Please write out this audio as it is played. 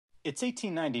It's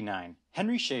 1899.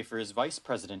 Henry Schaefer is vice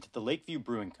president at the Lakeview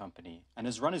Brewing Company and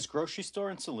has run his grocery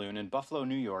store and saloon in Buffalo,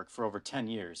 New York for over 10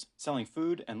 years, selling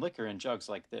food and liquor in jugs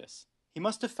like this. He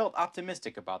must have felt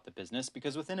optimistic about the business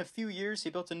because within a few years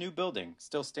he built a new building,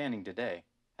 still standing today.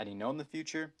 Had he known the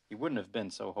future, he wouldn't have been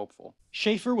so hopeful.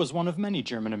 Schaefer was one of many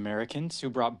German Americans who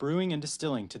brought brewing and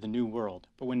distilling to the New World,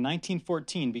 but when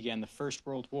 1914 began the First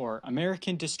World War,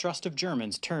 American distrust of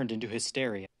Germans turned into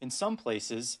hysteria. In some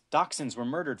places, dachshunds were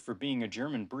murdered for being a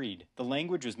German breed, the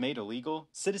language was made illegal,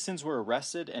 citizens were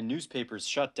arrested, and newspapers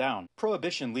shut down.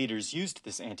 Prohibition leaders used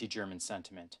this anti-German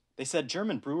sentiment. They said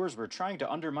German brewers were trying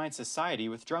to undermine society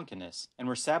with drunkenness, and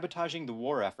were sabotaging the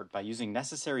war effort by using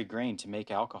necessary grain to make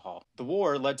alcohol. The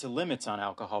war led to limits on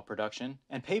alcohol production,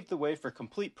 and paved the way for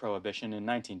complete prohibition in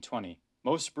 1920.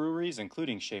 Most breweries,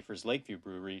 including Schaefer's Lakeview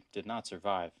Brewery, did not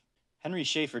survive. Henry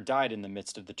Schaefer died in the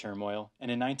midst of the turmoil, and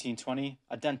in 1920,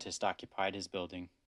 a dentist occupied his building.